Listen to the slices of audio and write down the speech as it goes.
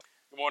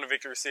morning,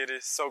 Victory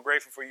City. So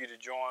grateful for you to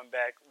join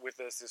back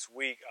with us this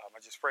week. I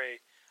just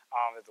pray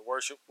that the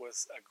worship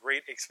was a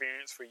great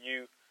experience for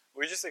you.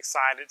 We're just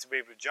excited to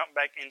be able to jump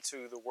back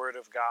into the Word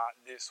of God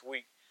this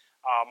week.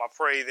 I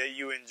pray that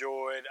you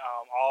enjoyed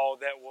all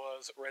that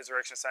was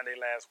Resurrection Sunday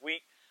last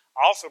week.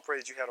 I also pray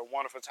that you had a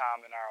wonderful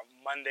time in our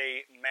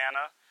Monday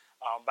Manna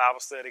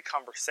Bible study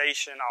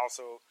conversation.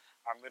 Also,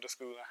 our middle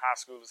school and high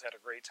schoolers had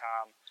a great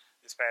time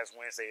this past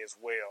Wednesday as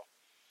well.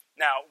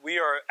 Now, we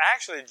are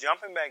actually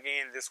jumping back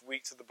in this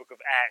week to the book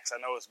of Acts.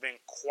 I know it's been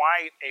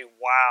quite a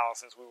while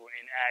since we were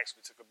in Acts.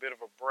 We took a bit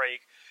of a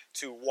break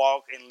to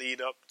walk and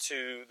lead up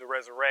to the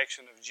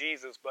resurrection of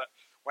Jesus, but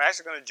we're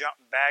actually going to jump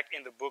back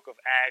in the book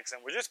of Acts, and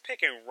we're just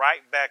picking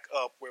right back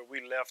up where we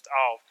left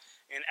off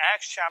in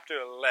Acts chapter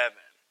 11.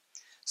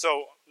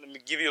 So let me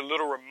give you a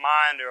little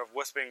reminder of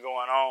what's been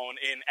going on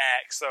in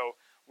Acts. So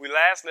we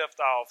last left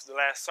off, the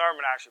last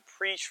sermon I actually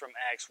preached from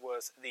Acts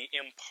was the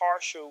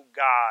impartial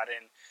God.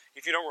 And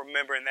if you don't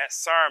remember, in that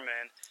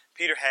sermon,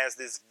 Peter has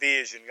this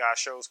vision. God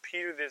shows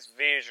Peter this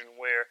vision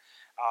where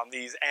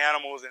these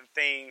animals and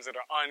things that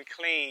are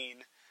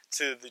unclean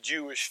to the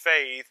Jewish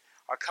faith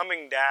are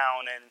coming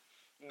down, and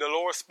the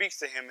Lord speaks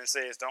to him and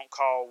says, don't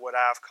call what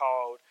I've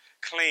called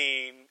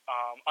clean,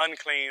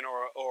 unclean,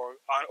 or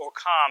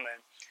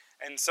common.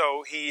 And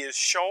so he is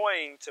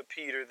showing to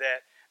Peter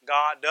that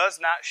God does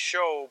not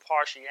show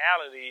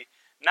partiality,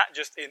 not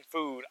just in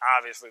food.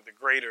 Obviously, the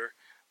greater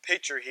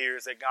picture here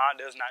is that God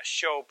does not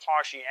show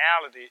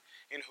partiality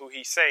in who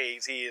he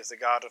saves. He is the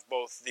God of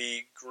both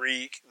the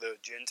Greek, the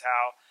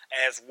Gentile,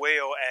 as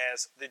well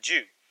as the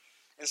Jew.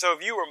 And so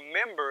if you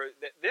remember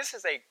that this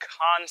is a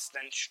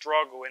constant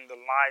struggle in the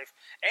life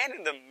and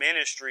in the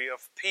ministry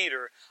of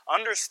Peter,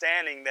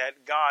 understanding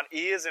that God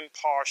is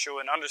impartial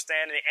and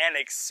understanding and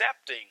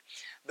accepting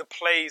the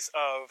place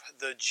of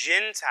the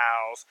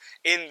Gentiles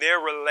in their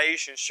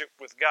relationship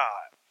with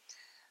God.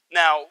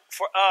 Now,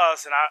 for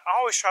us, and I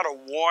always try to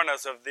warn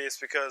us of this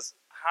because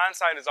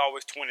hindsight is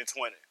always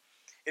 20/20.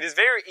 It is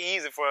very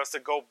easy for us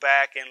to go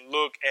back and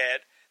look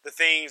at the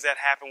things that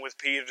happen with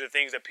Peter, the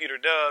things that Peter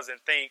does,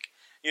 and think,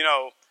 you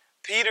know,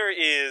 Peter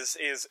is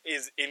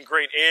in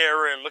great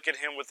error and look at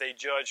him with a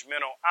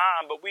judgmental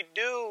eye. But we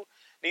do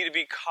need to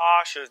be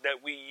cautious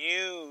that we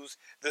use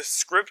the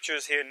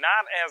scriptures here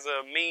not as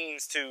a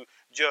means to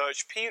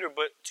judge Peter,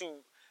 but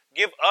to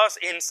give us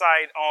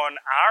insight on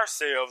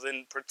ourselves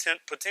and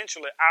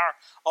potentially our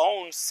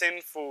own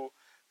sinful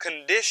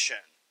condition.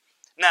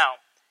 Now,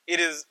 it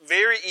is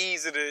very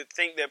easy to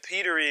think that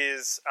Peter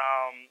is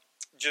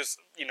just,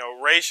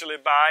 racially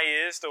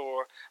biased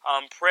or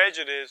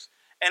prejudiced,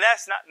 and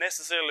that's not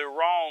necessarily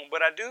wrong,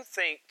 but I do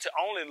think to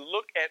only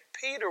look at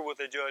Peter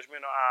with a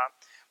judgmental eye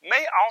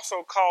may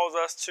also cause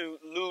us to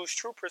lose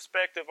true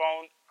perspective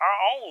on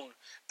our own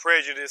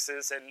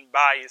prejudices and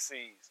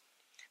biases.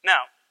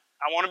 Now,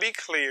 I want to be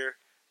clear,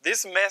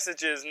 this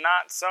message is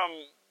not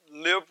some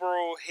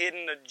liberal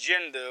hidden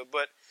agenda,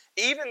 but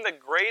even the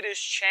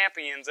greatest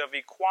champions of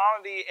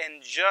equality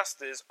and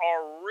justice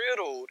are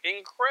riddled,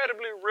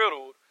 incredibly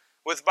riddled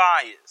with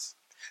bias.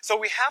 So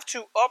we have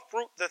to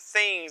uproot the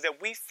things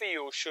that we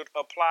feel should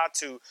apply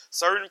to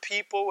certain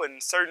people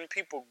and certain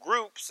people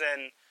groups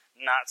and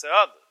not to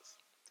others.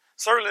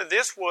 Certainly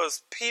this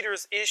was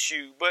Peter's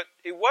issue, but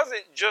it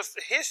wasn't just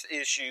his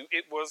issue.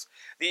 It was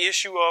the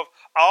issue of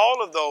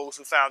all of those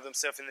who found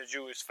themselves in the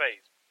Jewish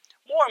faith.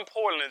 More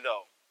importantly,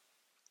 though,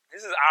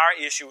 this is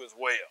our issue as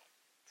well.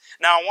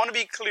 Now, I want to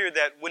be clear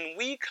that when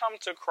we come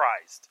to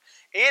Christ,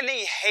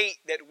 any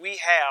hate that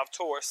we have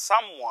towards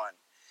someone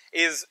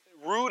is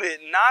rooted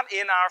not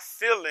in our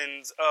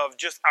feelings of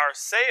just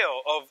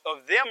ourselves,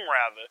 of them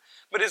rather,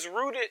 but is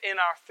rooted in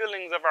our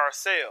feelings of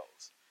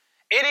ourselves.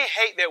 Any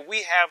hate that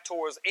we have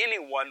towards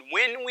anyone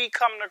when we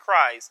come to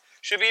Christ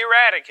should be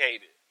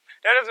eradicated.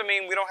 That doesn't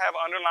mean we don't have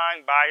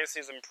underlying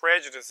biases and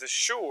prejudices,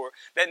 sure,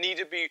 that need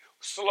to be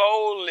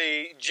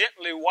slowly,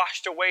 gently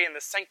washed away in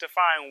the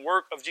sanctifying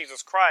work of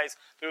Jesus Christ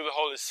through the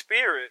Holy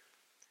Spirit.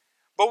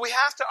 But we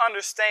have to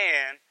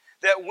understand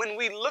that when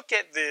we look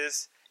at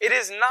this, it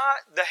is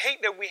not, the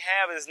hate that we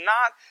have is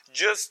not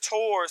just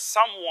towards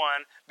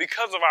someone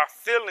because of our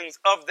feelings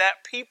of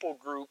that people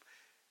group.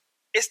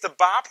 It's the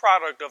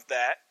byproduct of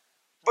that.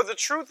 But the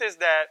truth is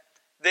that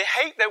the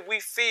hate that we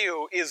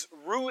feel is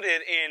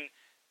rooted in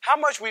how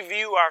much we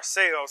view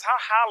ourselves, how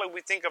highly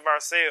we think of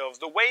ourselves,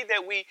 the way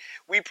that we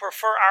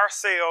prefer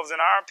ourselves and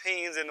our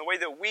opinions and the way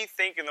that we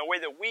think and the way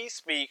that we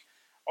speak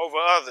over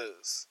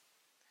others.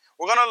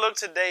 We're going to look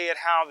today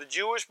at how the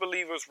Jewish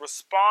believers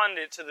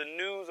responded to the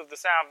news of the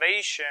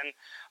salvation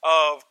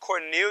of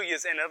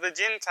Cornelius and other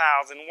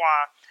Gentiles and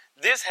why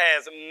this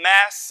has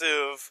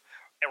massive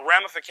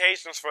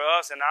ramifications for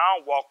us in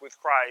our walk with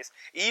Christ,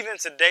 even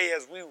today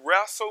as we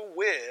wrestle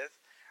with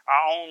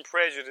our own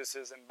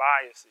prejudices and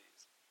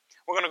biases.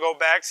 We're going to go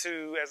back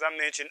to, as I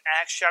mentioned,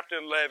 Acts chapter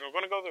 11. We're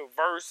going to go to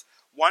verse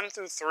 1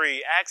 through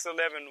 3, Acts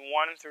 11,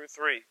 1 through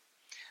 3.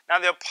 Now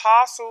the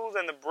apostles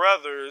and the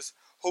brothers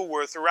who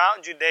were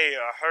throughout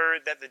Judea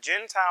heard that the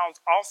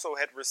Gentiles also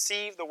had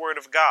received the word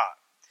of God.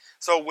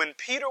 So when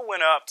Peter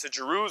went up to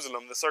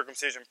Jerusalem, the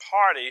circumcision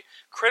party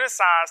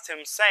criticized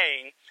him,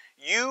 saying,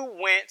 "You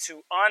went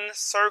to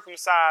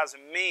uncircumcised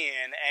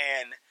men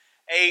and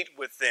ate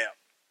with them."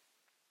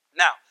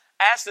 Now,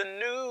 as the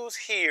news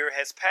here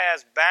has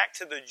passed back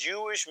to the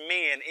Jewish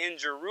men in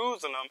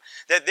Jerusalem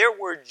that there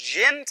were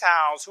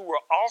Gentiles who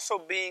were also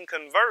being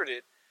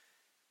converted,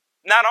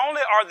 not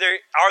only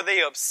are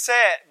they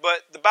upset,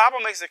 but the Bible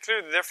makes it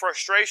clear that their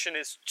frustration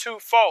is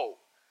twofold.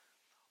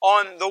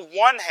 On the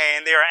one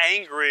hand, they are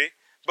angry,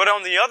 but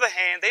on the other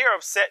hand, they are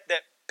upset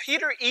that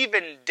Peter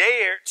even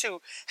dared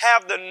to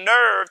have the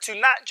nerve to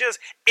not just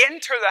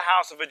enter the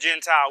house of a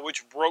Gentile,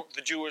 which broke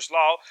the Jewish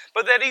law,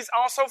 but that he's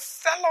also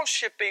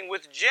fellowshipping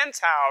with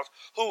Gentiles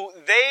who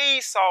they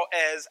saw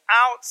as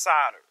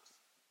outsiders.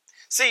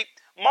 See,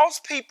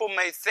 most people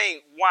may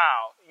think,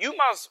 wow, you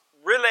must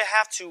really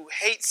have to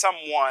hate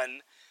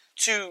someone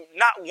to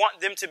not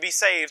want them to be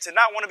saved, to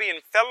not want to be in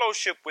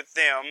fellowship with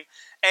them.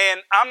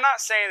 And I'm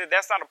not saying that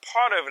that's not a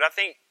part of it. I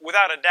think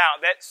without a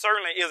doubt that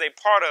certainly is a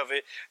part of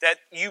it, that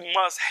you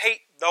must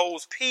hate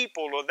those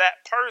people or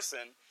that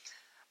person.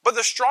 But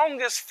the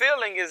strongest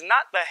feeling is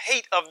not the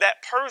hate of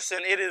that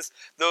person. It is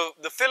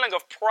the feeling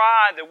of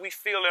pride that we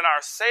feel in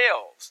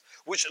ourselves,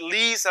 which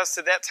leads us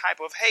to that type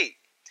of hate.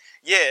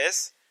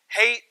 Yes,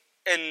 hate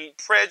and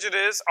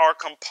prejudice are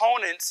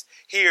components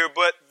here,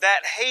 but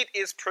that hate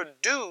is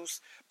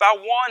produced by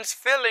one's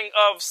feeling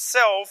of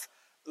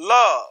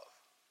self-love.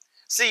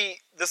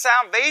 See, the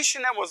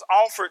salvation that was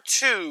offered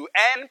to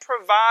and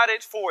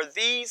provided for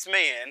these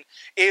men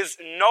is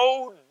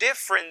no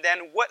different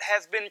than what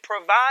has been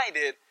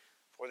provided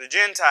for the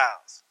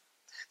Gentiles.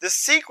 The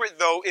secret,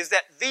 though, is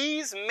that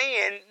these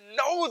men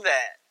know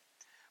that,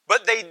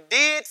 but they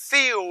did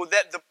feel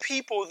that the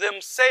people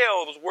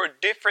themselves were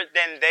different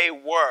than they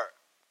were.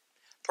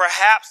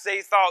 Perhaps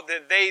they thought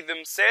that they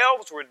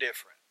themselves were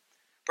different.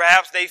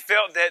 Perhaps they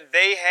felt that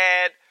they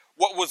had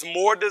what was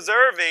more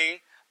deserving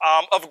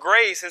of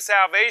grace and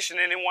salvation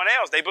than anyone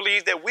else. They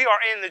believed that we are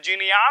in the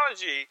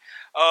genealogy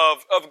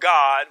of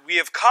God. We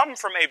have come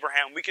from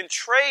Abraham. We can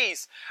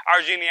trace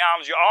our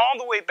genealogy all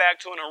the way back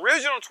to an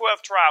original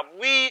 12th tribe.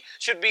 We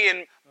should be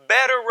in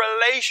better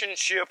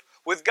relationship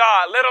with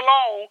God, let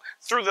alone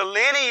through the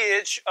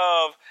lineage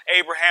of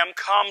Abraham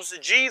comes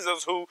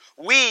Jesus, who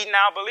we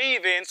now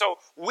believe in. So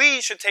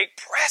we should take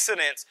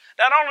precedence.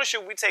 Not only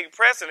should we take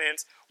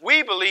precedence,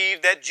 we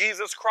believe that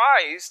Jesus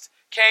Christ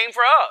came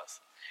for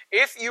us.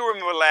 If you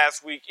remember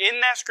last week, in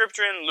that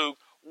scripture in Luke,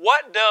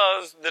 what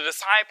does the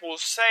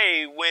disciples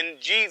say when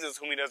Jesus,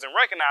 whom he doesn't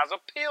recognize,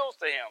 appeals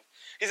to him?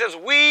 He says,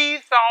 we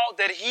thought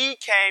that he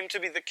came to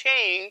be the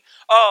king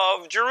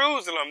of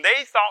Jerusalem.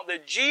 They thought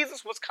that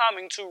Jesus was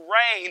coming to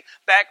reign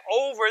back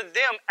over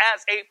them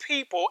as a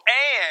people.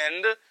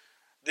 And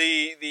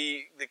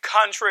the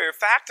contrary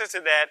factor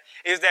to that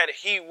is that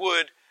he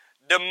would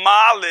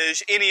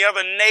demolish any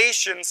other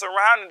nation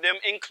surrounding them,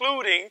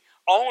 including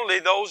only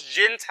those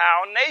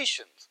Gentile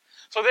nations.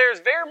 So there's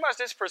very much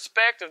this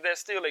perspective that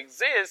still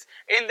exists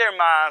in their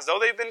minds, though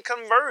they've been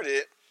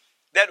converted,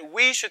 that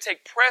we should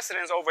take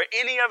precedence over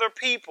any other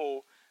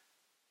people,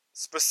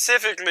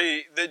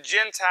 specifically the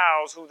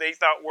Gentiles who they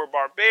thought were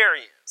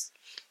barbarians.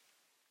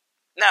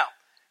 Now,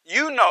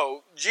 you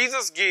know,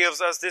 Jesus gives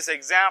us this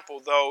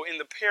example, though, in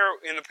the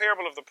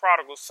parable of the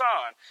prodigal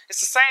son. It's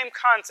the same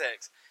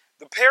context.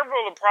 The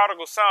parable of the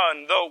prodigal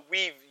son, though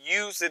we've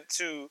used it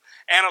to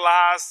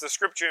analyze the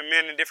scripture in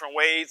many different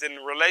ways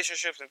and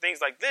relationships and things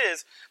like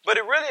this, but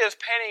it really is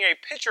painting a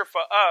picture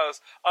for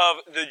us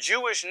of the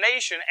Jewish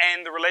nation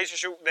and the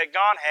relationship that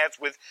God has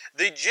with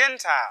the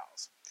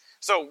Gentiles.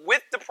 So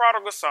with the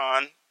prodigal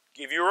son,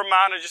 give you a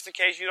reminder just in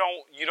case you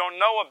don't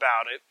know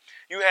about it,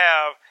 you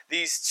have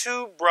these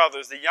two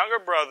brothers. The younger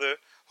brother,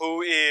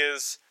 who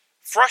is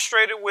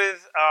frustrated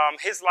with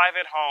his life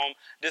at home,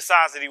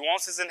 decides that he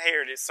wants his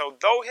inheritance. So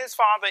though his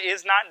father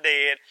is not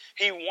dead,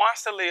 he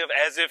wants to live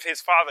as if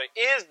his father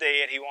is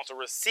dead. He wants to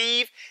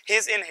receive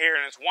his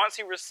inheritance. Once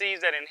he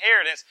receives that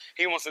inheritance,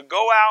 he wants to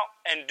go out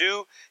and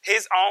do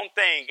his own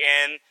thing.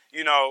 And,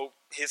 you know,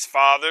 his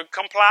father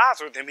complies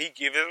with him. He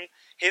gives him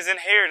his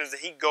inheritance,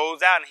 and he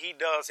goes out and he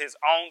does his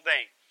own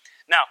thing.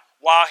 Now,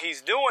 while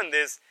he's doing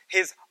this,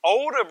 his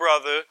older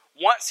brother,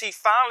 once he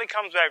finally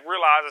comes back,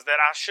 realizes that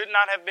I should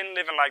not have been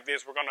living like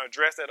this. We're going to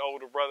address that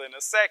older brother in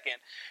a second.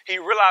 He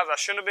realized I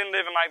shouldn't have been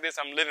living like this.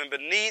 I'm living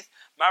beneath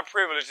my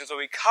privilege. And so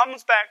he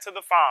comes back to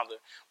the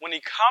father. When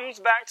he comes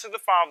back to the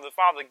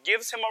father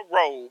gives him a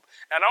robe.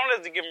 Not only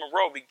does he give him a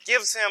robe, he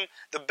gives him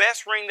the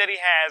best ring that he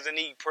has, and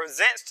he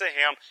presents to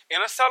him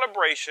in a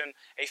celebration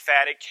a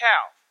fatted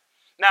calf.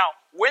 Now,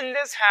 when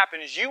this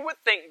happens, you would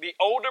think the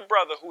older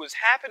brother, who is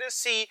happy to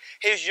see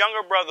his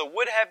younger brother,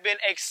 would have been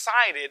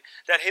excited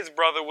that his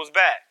brother was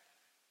back.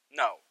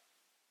 No,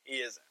 he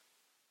isn't.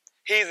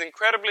 He's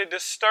incredibly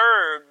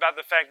disturbed by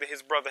the fact that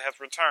his brother has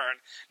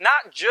returned.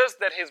 Not just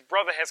that his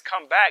brother has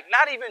come back,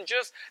 not even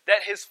just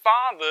that his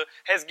father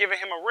has given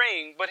him a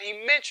ring, but he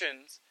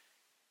mentions,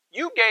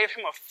 you gave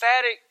him a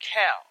fatted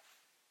calf.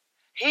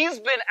 He's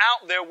been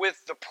out there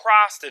with the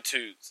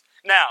prostitutes.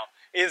 Now,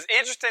 it's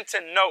interesting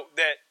to note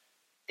that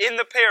in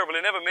the parable,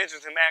 it never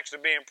mentions him actually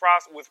being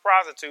with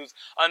prostitutes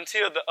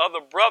until the other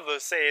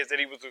brother says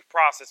that he was with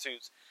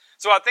prostitutes.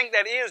 So I think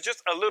that is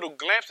just a little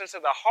glimpse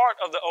into the heart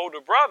of the older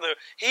brother.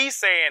 He's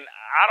saying,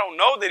 I don't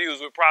know that he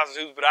was with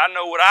prostitutes, but I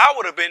know what I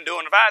would have been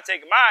doing if I had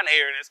taken my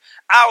inheritance.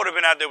 I would have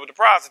been out there with the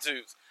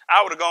prostitutes.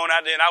 I would have gone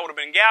out there and I would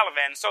have been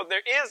gallivanting. So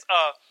there is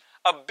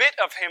a bit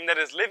of him that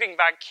is living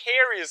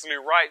vicariously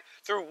right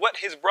through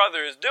what his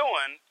brother is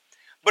doing.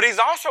 But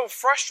he's also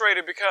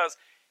frustrated because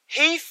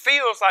he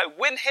feels like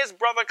when his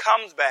brother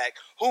comes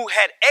back, who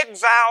had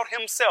exiled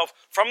himself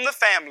from the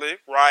family,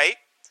 right?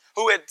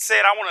 Who had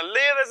said, I want to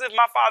live as if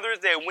my father is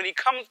there. When he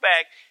comes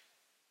back,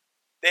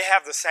 they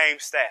have the same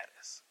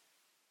status.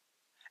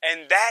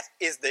 And that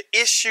is the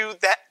issue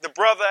that the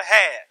brother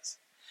has.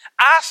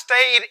 I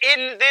stayed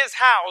in this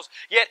house,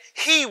 yet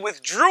he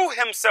withdrew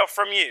himself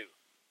from you.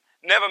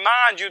 Never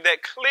mind you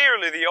that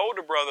clearly the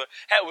older brother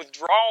had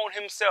withdrawn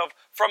himself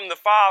from the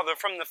father,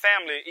 from the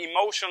family,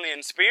 emotionally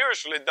and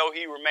spiritually, though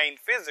he remained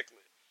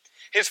physically.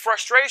 His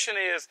frustration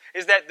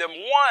is that the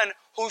one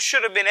who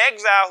should have been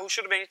exiled, who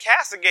should have been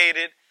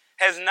castigated,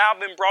 has now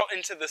been brought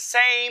into the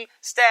same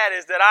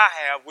status that I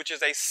have, which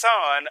is a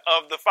son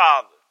of the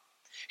Father.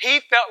 He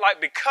felt like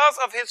because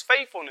of his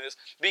faithfulness,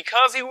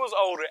 because he was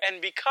older,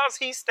 and because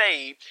he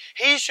stayed,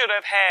 he should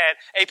have had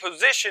a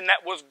position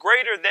that was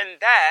greater than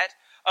that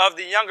of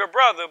the younger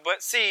brother.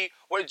 But see,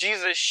 what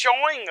Jesus is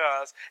showing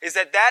us is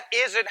that that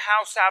isn't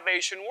how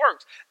salvation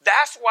works.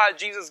 That's why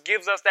Jesus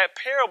gives us that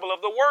parable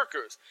of the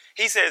workers.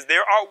 He says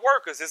there are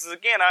workers. This is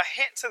again a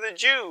hint to the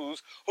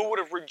Jews who would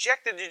have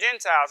rejected the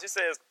Gentiles. He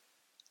says,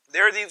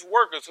 there are these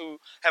workers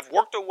who have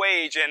worked a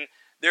wage, and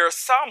there are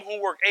some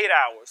who work 8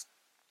 hours,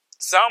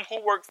 some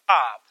who work 5,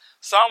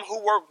 some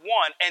who work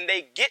 1, and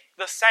they get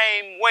the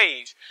same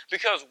wage.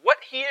 Because what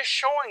he is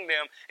showing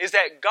them is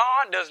that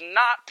God does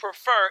not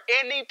prefer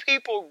any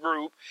people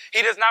group.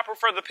 He does not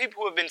prefer the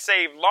people who have been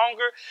saved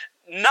longer.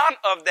 None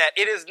of that.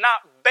 It is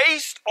not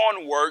based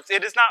on works.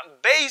 It is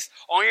not based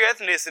on your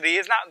ethnicity.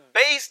 It's not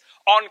based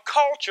on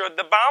culture.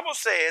 The Bible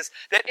says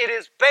that it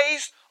is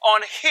based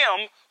on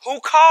him who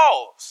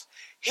calls.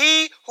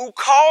 He who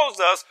calls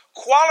us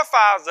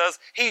qualifies us.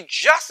 He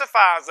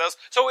justifies us.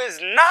 So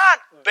it's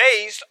not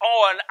based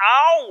on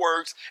our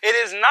works. It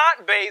is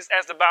not based,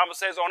 as the Bible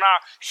says, on our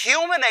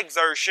human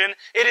exertion.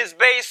 It is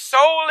based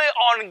solely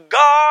on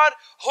God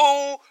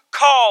who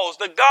calls,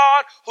 the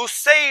God who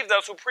saved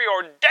us, who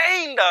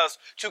preordained us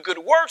to good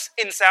works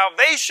in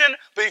salvation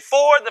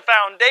before the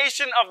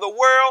foundation of the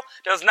world,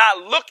 does not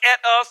look at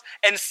us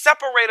and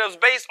separate us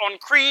based on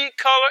creed,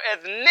 color,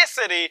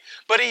 ethnicity,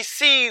 but he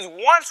sees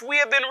once we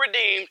have been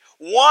redeemed,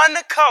 one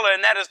color,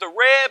 and that is the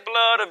red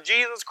blood of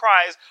Jesus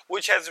Christ,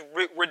 which has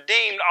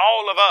redeemed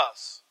all of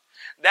us.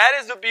 That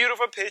is the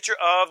beautiful picture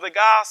of the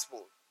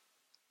gospel.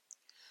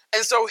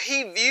 And so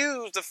he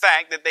views the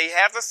fact that they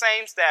have the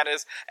same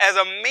status as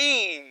a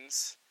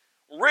means,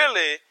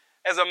 really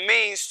as a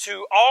means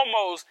to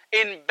almost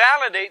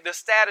invalidate the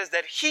status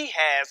that he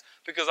has,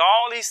 because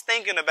all he's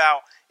thinking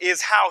about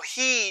is how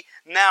he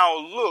now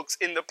looks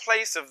in the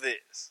place of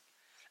this.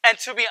 And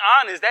to be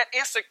honest, that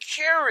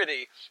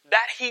insecurity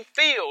that he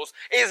feels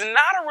is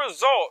not a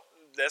result,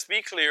 let's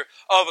be clear,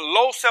 of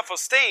low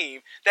self-esteem.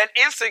 That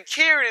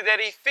insecurity that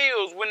he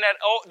feels when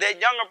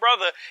that younger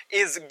brother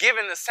is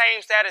given the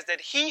same status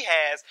that he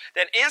has,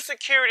 that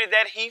insecurity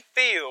that he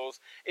feels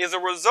is a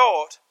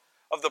result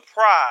of the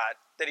pride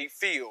that he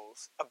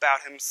feels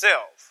about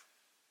himself.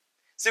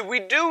 See,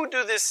 we do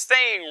this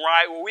thing,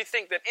 right, where we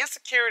think that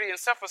insecurity and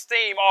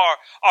self-esteem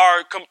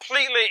are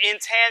completely in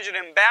tangent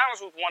and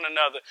balance with one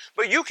another.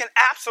 But you can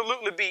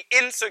absolutely be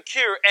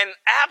insecure and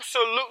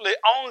absolutely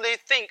only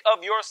think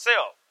of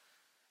yourself.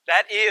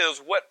 That is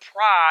what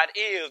pride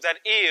is. That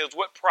is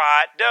what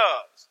pride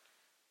does.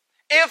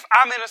 If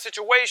I'm in a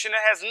situation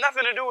that has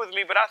nothing to do with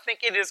me, but I think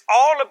it is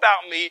all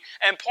about me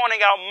and pointing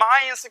out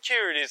my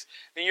insecurities,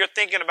 then you're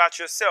thinking about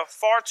yourself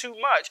far too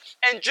much.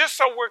 And just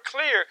so we're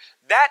clear,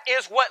 that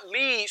is what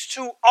leads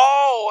to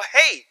all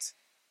hate.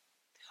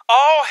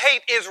 All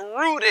hate is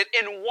rooted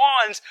in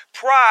one's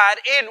pride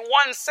in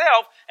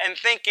oneself and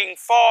thinking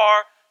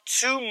far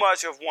too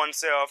much of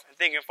oneself and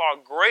thinking far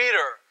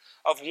greater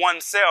of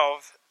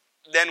oneself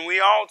than we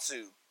ought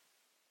to.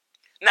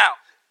 Now,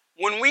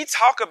 when we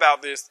talk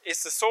about this,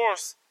 it's the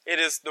source, it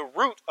is the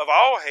root of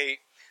all hate.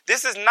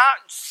 This is not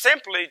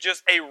simply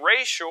just a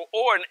racial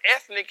or an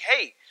ethnic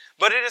hate,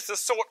 but it is the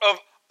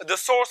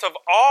source of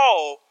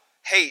all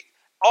hate,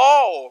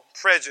 all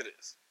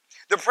prejudice.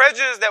 The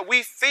prejudice that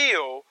we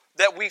feel,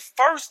 that we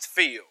first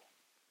feel,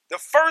 the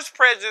first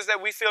prejudice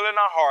that we feel in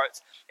our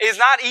hearts is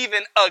not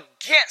even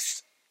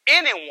against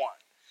anyone.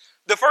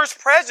 The first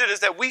prejudice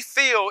that we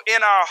feel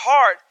in our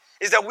heart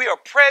is that we are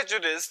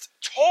prejudiced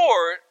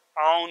toward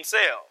our own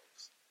selves.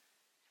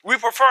 We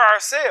prefer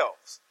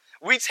ourselves.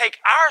 We take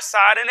our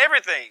side in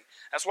everything.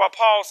 That's why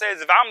Paul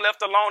says, if I'm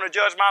left alone to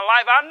judge my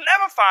life, I'll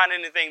never find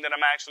anything that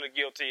I'm actually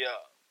guilty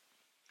of.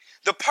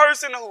 The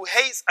person who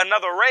hates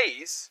another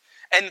race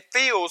and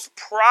feels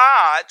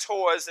pride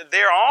towards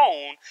their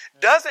own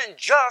doesn't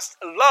just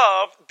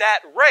love that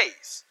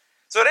race.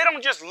 So they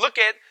don't just look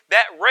at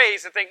that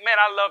race and think, man,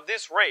 I love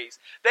this race.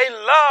 They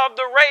love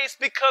the race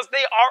because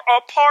they are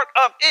a part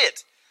of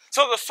it.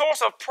 So the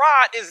source of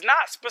pride is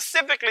not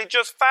specifically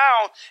just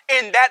found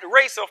in that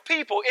race of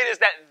people. It is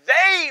that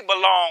they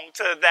belong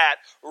to that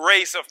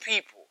race of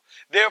people.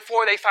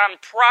 Therefore, they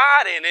find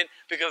pride in it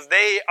because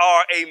they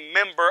are a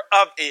member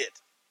of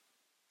it.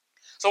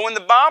 So when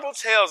the Bible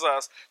tells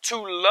us to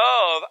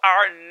love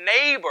our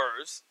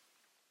neighbors,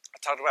 I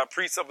talked about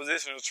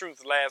presupposition of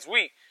truth last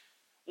week.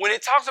 When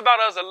it talks about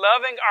us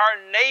loving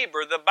our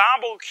neighbor, the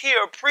Bible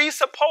here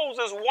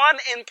presupposes one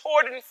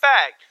important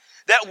fact,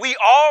 that we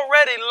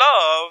already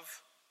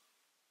love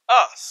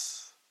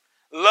us.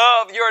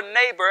 Love your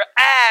neighbor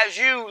as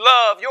you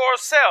love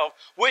yourself,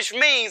 which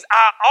means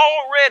I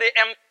already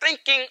am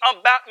thinking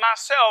about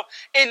myself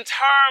in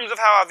terms of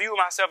how I view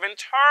myself, in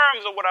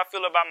terms of what I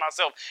feel about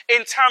myself,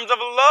 in terms of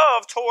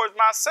love towards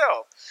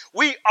myself.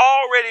 We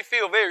already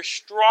feel very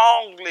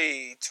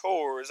strongly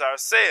towards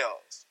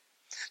ourselves.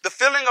 The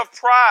feeling of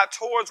pride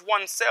towards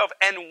oneself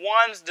and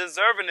one's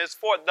deservingness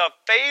for the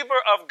favor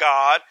of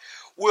God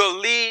will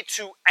lead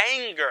to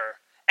anger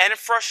and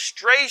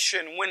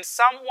frustration when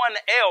someone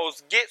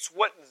else gets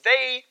what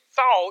they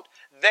thought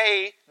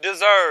they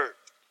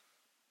deserved.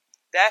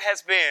 That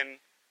has been,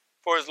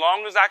 for as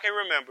long as I can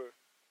remember,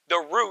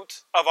 the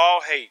root of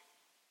all hate.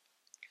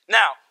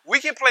 Now, we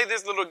can play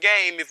this little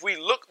game if we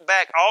look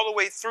back all the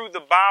way through the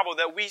Bible,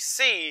 that we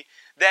see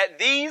that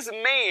these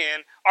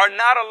men are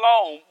not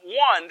alone.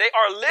 One, they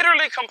are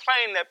literally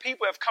complaining that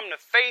people have come to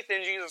faith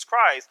in Jesus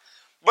Christ.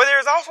 But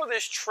there's also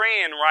this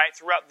trend, right,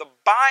 throughout the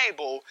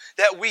Bible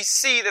that we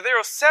see that there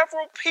are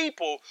several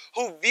people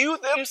who view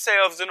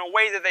themselves in a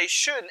way that they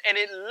shouldn't. And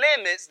it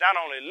limits,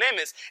 not only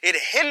limits, it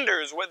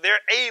hinders what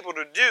they're able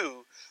to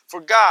do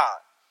for God.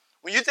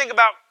 When you think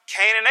about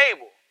Cain and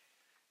Abel,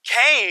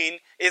 Cain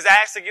is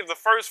asked to give the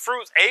first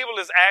fruits. Abel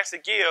is asked to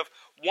give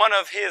one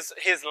of his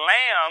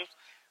lambs.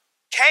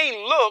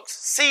 Cain looks,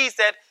 sees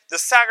that the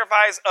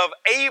sacrifice of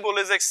Abel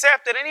is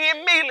accepted, and he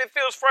immediately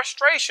feels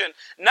frustration,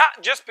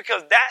 not just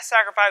because that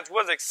sacrifice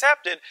was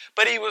accepted,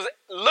 but he was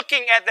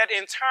looking at that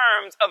in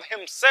terms of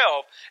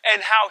himself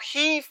and how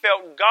he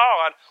felt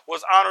God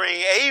was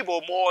honoring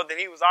Abel more than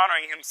he was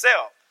honoring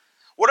himself.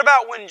 What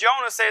about when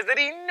Jonah says that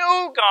he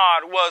knew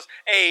God was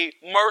a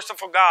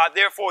merciful God,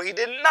 therefore he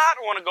did not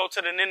want to go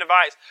to the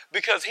Ninevites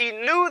because he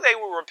knew they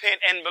would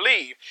repent and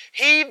believe.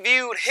 He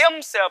viewed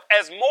himself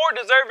as more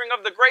deserving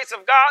of the grace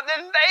of God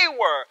than they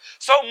were,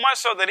 so much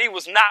so that he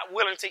was not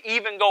willing to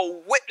even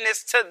go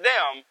witness to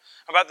them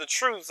about the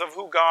truths of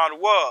who God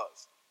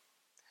was.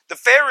 The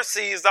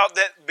Pharisees thought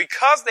that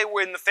because they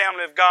were in the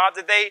family of God,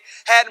 that they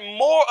had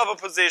more of a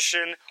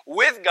position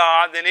with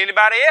God than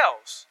anybody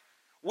else.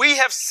 We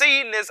have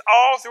seen this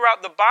all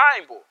throughout the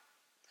Bible.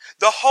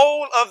 The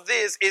whole of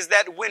this is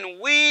that when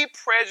we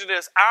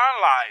prejudice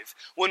our life,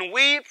 when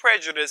we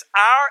prejudice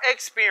our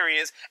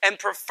experience and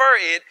prefer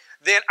it,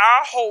 then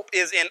our hope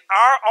is in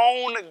our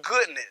own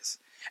goodness.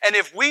 And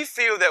if we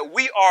feel that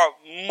we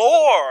are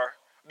more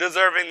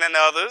deserving than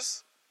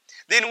others,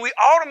 then we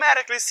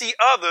automatically see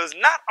others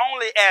not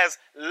only as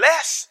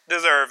less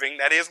deserving,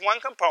 that is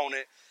one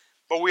component,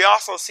 but we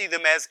also see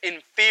them as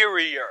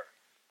inferior.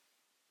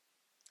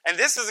 And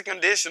this is a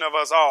condition of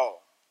us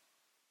all.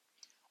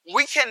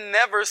 We can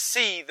never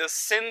see the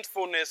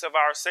sinfulness of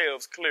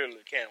ourselves clearly,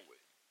 can we?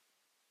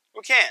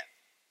 We can't.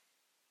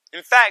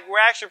 In fact, we're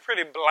actually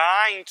pretty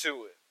blind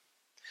to it.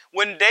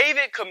 When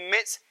David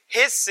commits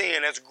his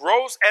sin, as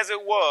gross as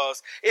it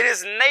was, it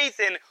is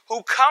Nathan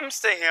who comes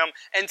to him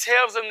and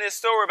tells him this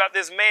story about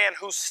this man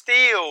who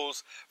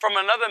steals from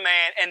another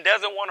man and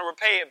doesn't want to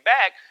repay it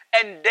back.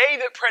 And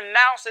David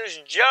pronounces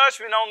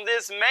judgment on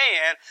this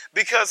man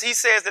because he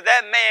says that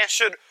that man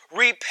should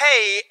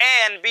repay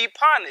and be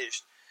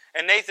punished.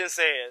 And Nathan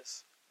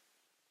says,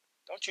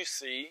 don't you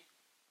see?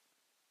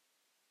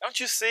 Don't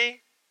you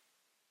see?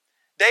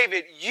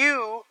 David,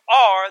 you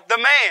are the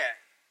man.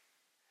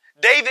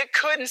 David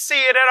couldn't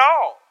see it at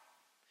all.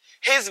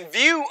 His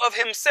view of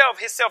himself,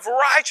 his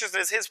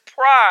self-righteousness, his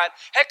pride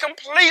had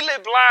completely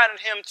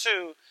blinded him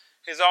to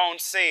his own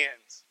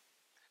sins.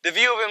 The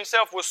view of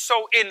himself was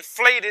so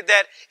inflated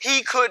that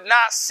he could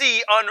not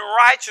see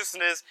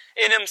unrighteousness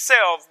in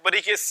himself, but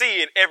he could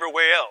see it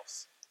everywhere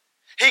else.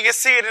 He could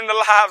see it in the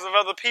lives of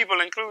other people,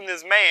 including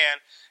this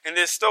man in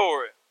this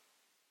story.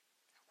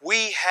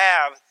 We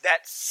have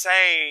that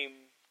same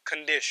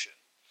condition.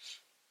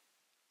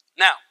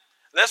 Now,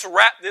 let's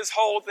wrap this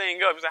whole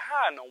thing up. You say,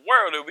 how in the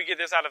world did we get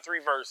this out of 3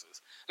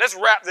 verses? Let's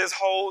wrap this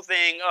whole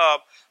thing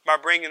up by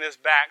bringing this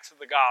back to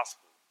the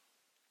gospel.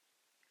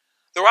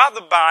 Throughout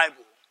the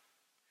Bible,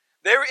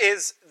 there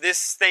is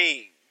this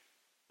theme,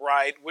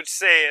 right, which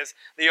says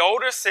the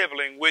older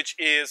sibling, which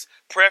is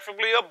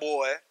preferably a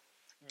boy,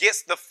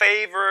 gets the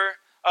favor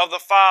of the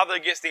father,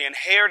 gets the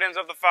inheritance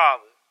of the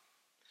father.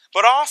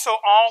 But also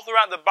all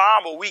throughout the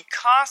Bible, we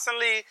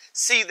constantly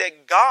see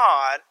that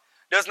God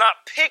does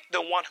not pick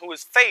the one who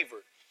is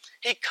favored.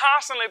 He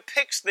constantly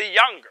picks the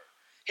younger.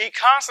 He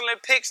constantly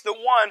picks the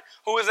one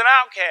who is an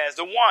outcast,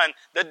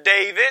 the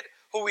David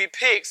who he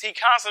picks. He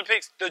constantly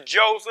picks the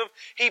Joseph.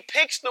 He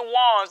picks the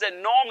ones that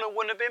normally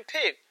wouldn't have been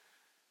picked.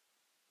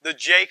 The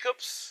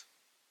Jacobs.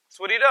 That's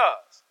what he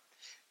does.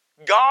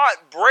 God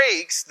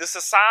breaks the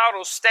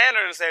societal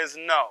standard and says,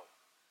 no,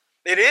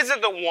 it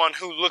isn't the one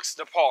who looks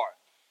the part.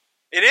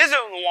 It isn't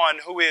the one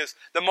who is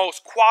the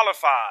most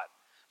qualified,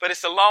 but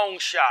it's the long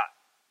shot.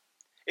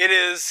 It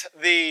is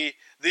the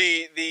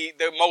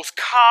most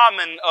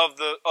common of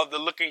the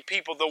looking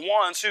people, the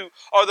ones who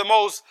are the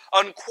most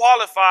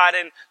unqualified,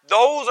 and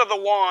those are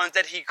the ones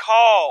that he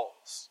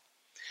calls.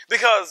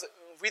 Because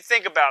if we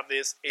think about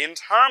this in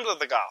terms of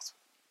the gospel,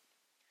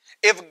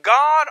 if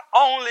God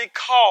only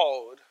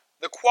called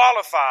the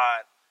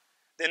qualified,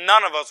 then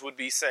none of us would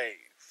be saved.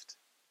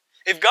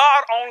 If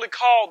God only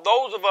called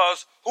those of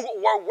us who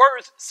were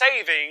worth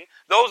saving,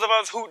 those of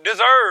us who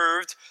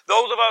deserved,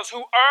 those of us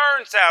who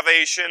earned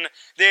salvation,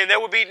 then there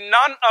would be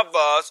none of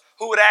us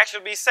who would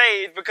actually be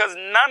saved, because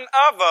none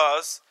of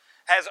us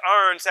has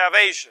earned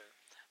salvation.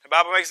 The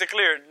Bible makes it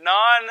clear,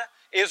 none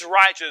is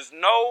righteous,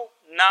 no,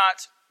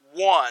 not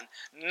one.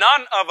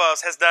 None of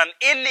us has done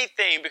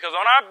anything, because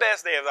on our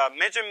best day, as I've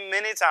mentioned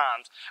many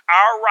times,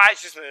 our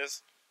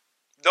righteousness,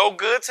 though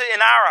good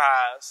in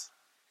our eyes,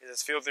 is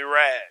as filthy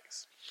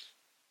rags.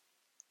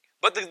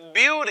 But the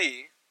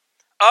beauty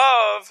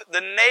of the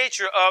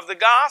nature of the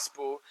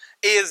gospel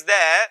is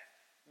that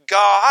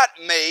God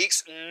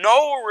makes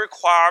no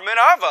requirement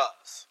of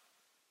us.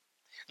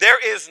 There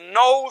is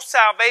no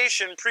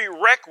salvation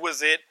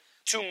prerequisite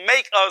to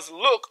make us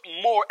look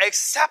more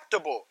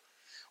acceptable.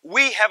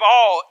 We have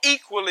all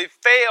equally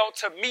failed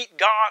to meet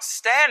God's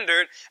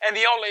standard, and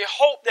the only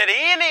hope that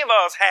any of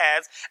us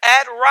has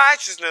at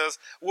righteousness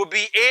will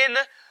be in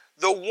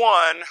the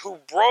one who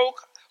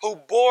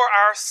bore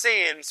our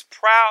sins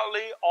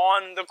proudly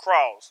on the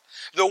cross.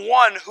 The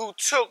one who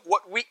took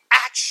what we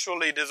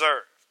actually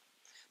deserve.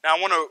 Now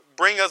I want to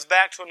bring us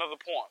back to another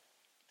point.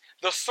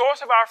 The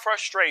source of our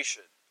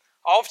frustration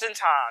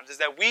oftentimes is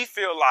that we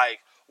feel like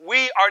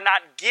we are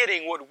not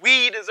getting what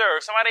we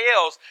deserve. Somebody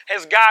else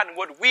has gotten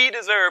what we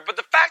deserve. But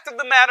the fact of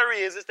the matter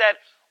is that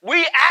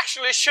we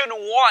actually shouldn't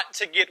want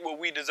to get what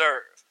we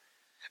deserve.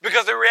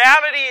 Because the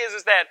reality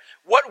is that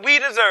what we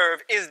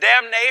deserve is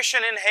damnation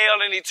in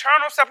hell and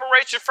eternal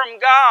separation from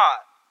God.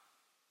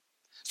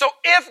 So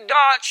if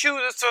God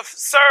chooses to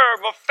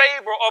serve or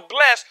favor or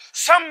bless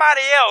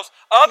somebody else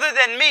other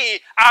than me,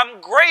 I'm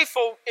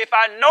grateful, if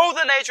I know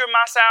the nature of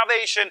my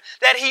salvation,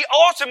 that he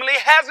ultimately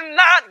has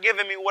not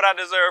given me what I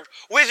deserve,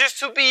 which is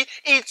to be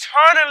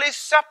eternally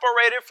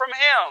separated from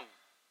him.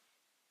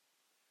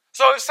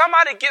 So if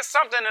somebody gets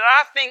something that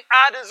I think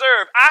I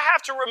deserve, I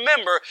have to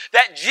remember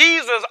that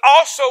Jesus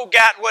also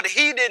got what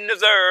he didn't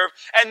deserve,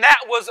 and that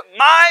was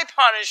my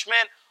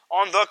punishment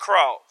on the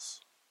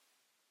cross.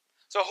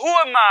 So who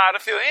am I to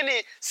feel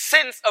any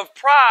sense of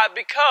pride,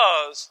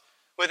 because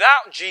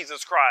without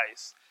Jesus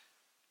Christ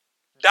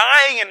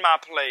dying in my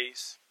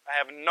place, I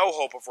have no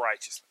hope of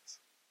righteousness.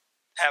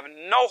 I have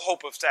no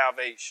hope of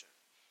salvation.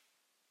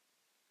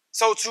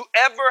 So to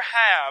ever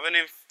have an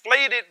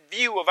inflated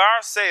view of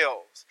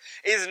ourselves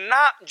is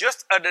not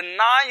just a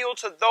denial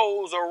to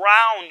those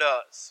around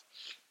us.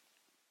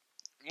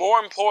 More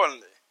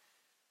importantly,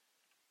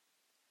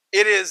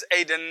 it is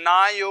a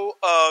denial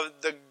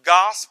of the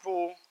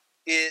gospel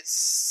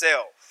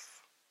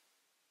itself.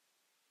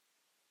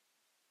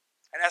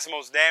 And that's the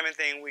most damning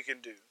thing we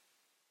can do.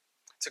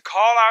 To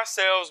call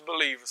ourselves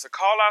believers, to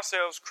call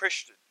ourselves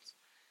Christians,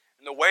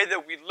 and the way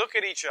that we look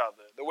at each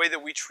other, the way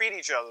that we treat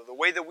each other, the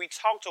way that we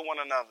talk to one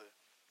another,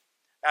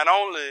 not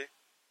only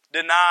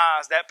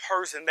denies that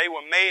person they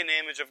were made in the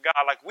image of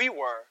God like we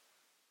were,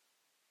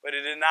 but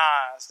it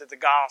denies that the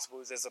gospel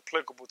is as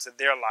applicable to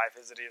their life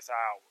as it is to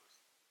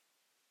ours.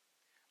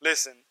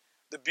 Listen,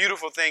 the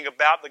beautiful thing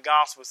about the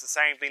gospel is the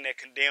same thing that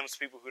condemns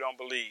people who don't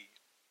believe.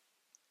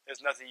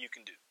 There's nothing you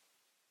can do.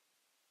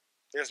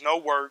 There's no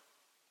work.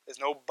 There's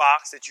no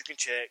box that you can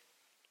check.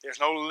 There's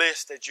no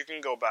list that you can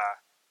go by.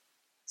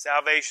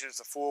 Salvation is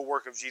the full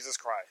work of Jesus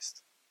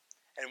Christ.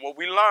 And what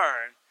we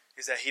learn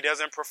is that he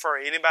doesn't prefer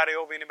anybody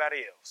over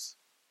anybody else.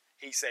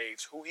 He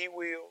saves who he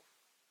will,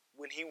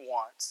 when he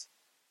wants,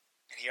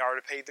 and he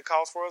already paid the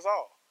cost for us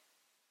all.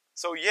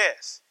 So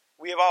yes,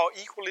 we have all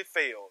equally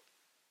failed.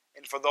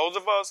 And for those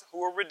of us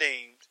who are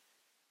redeemed,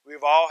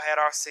 we've all had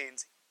our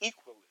sins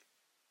equally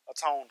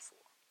atoned for.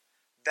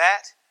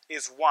 That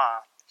is why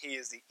he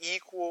is the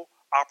equal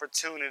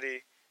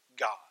opportunity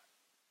God.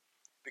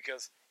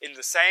 Because in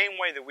the same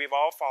way that we've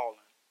all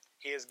fallen,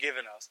 he has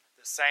given us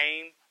the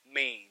same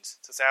means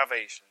to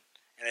salvation,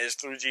 and it is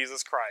through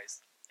Jesus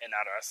Christ and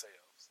not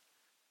ourselves.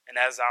 And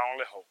that is our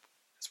only hope.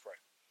 Let's pray.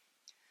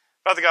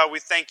 Father God, we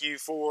thank you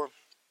for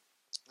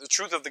the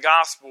truth of the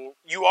gospel.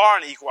 You are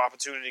an equal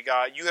opportunity,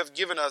 God. You have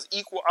given us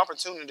equal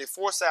opportunity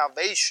for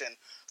salvation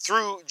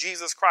through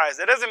Jesus Christ.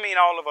 That doesn't mean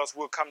all of us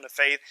will come to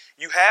faith.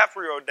 You have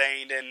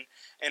preordained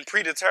and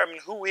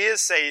predetermined who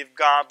is saved,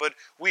 God, but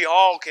we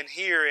all can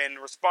hear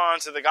and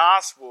respond to the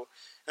gospel.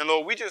 And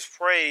Lord, we just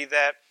pray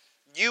that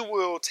you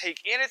will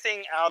take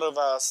anything out of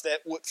us that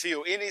would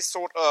feel any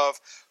sort of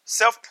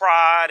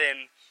self-pride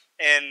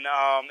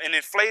an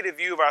inflated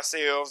view of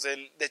ourselves,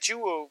 and that you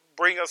will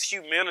bring us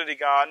humility,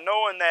 God,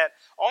 knowing that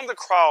on the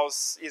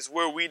cross is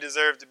where we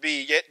deserve to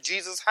be, yet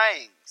Jesus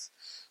hangs.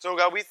 So,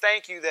 God, we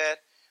thank you that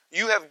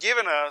you have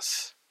given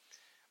us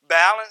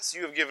balance,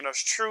 you have given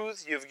us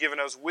truth, you have given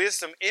us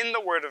wisdom in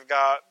the Word of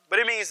God, but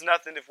it means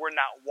nothing if we're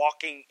not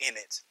walking in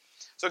it.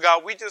 So,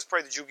 God, we just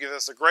pray that you give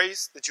us the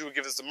grace, that you will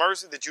give us the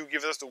mercy, that you will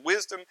give us the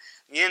wisdom,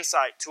 the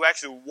insight to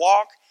actually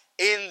walk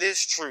in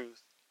this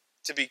truth,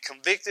 to be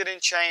convicted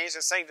and changed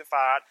and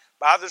sanctified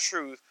by the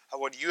truth of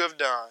what you have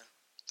done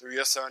through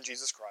your Son,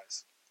 Jesus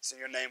Christ. It's in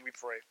your name we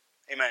pray.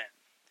 Amen.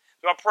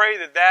 So I pray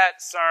that that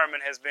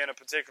sermon has been a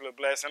particular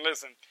blessing.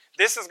 Listen,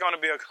 this is going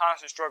to be a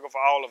constant struggle for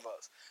all of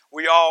us.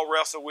 We all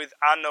wrestle with,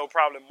 I know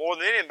probably more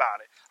than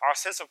anybody, our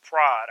sense of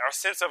pride, our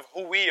sense of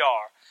who we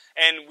are,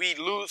 and we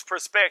lose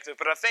perspective.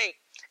 But I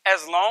think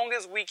as long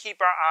as we keep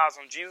our eyes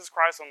on Jesus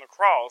Christ on the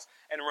cross,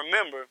 and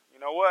remember, you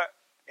know what?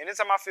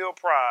 Anytime I feel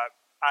pride,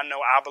 I know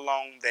I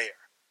belong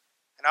there.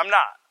 And I'm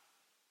not.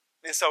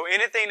 And so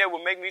anything that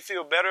will make me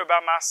feel better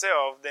about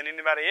myself than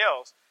anybody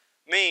else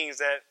means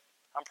that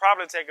I'm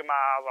probably taking my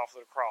eyes off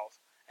of the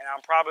cross, and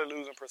I'm probably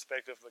losing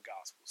perspective of the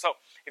gospel. So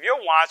if you're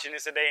watching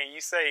this today and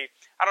you say,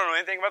 I don't know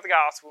anything about the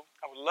gospel,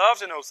 I would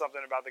love to know something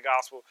about the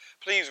gospel,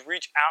 please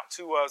reach out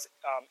to us.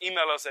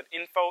 Email us at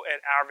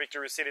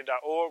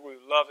info@ourvictorycity.org.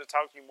 We would love to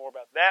talk to you more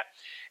about that.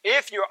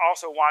 If you're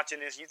also watching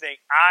this, you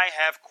think, I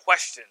have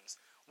questions.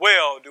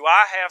 Well, do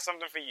I have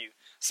something for you?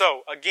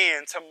 So,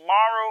 again,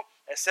 tomorrow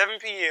at 7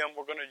 p.m.,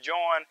 we're going to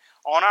join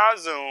on our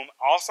Zoom,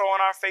 also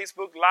on our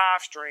Facebook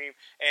live stream,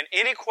 and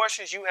any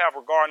questions you have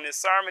regarding this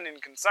sermon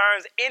and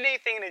concerns,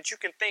 anything that you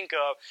can think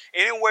of,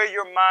 anywhere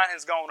your mind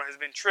has gone or has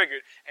been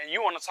triggered, and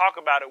you want to talk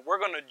about it, we're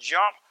going to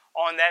jump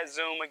on that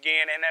Zoom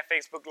again and that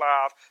Facebook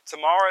Live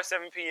tomorrow at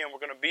 7 p.m.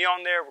 We're going to be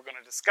on there. We're going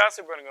to discuss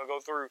it. We're going to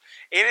go through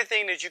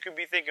anything that you could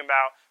be thinking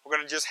about. We're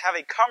going to just have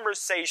a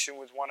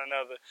conversation with one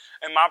another.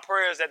 And my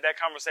prayer is that that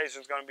conversation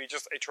is going to be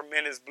just a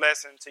tremendous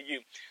blessing to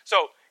you.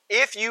 So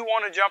if you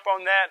want to jump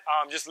on that,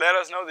 just let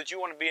us know that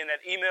you want to be in that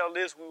email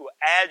list. We will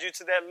add you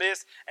to that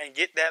list and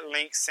get that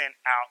link sent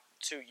out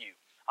to you.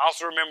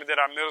 Also remember that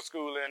our middle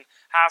school and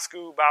high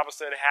school Bible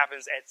study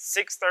happens at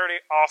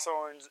 6:30,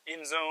 also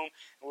in Zoom,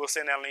 and we'll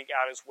send that link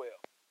out as well.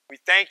 We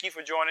thank you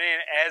for joining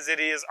in. As it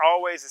is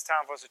always, it's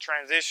time for us to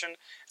transition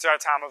to our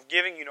time of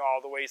giving. You know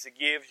all the ways to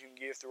give. You can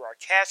give through our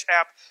Cash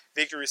App,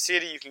 Victory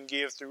City. You can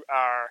give through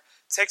our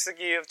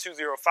Text-to-Give,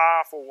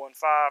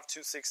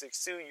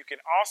 205-415-2662. You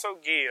can also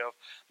give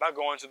by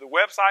going to the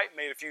website,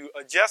 made a few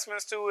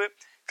adjustments to it,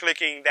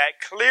 clicking that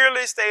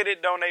clearly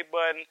stated donate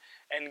button,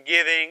 and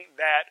giving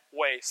that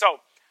way.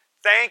 So,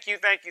 thank you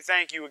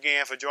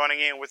again for joining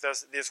in with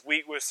us this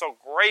week. We're so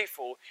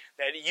grateful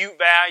that you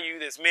value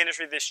this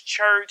ministry, this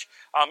church.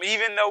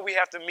 Even though we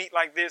have to meet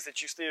like this, that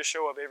you still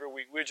show up every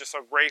week. We're just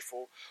so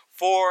grateful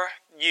for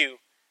you.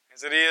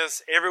 As it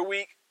is every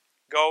week,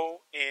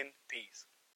 go in peace.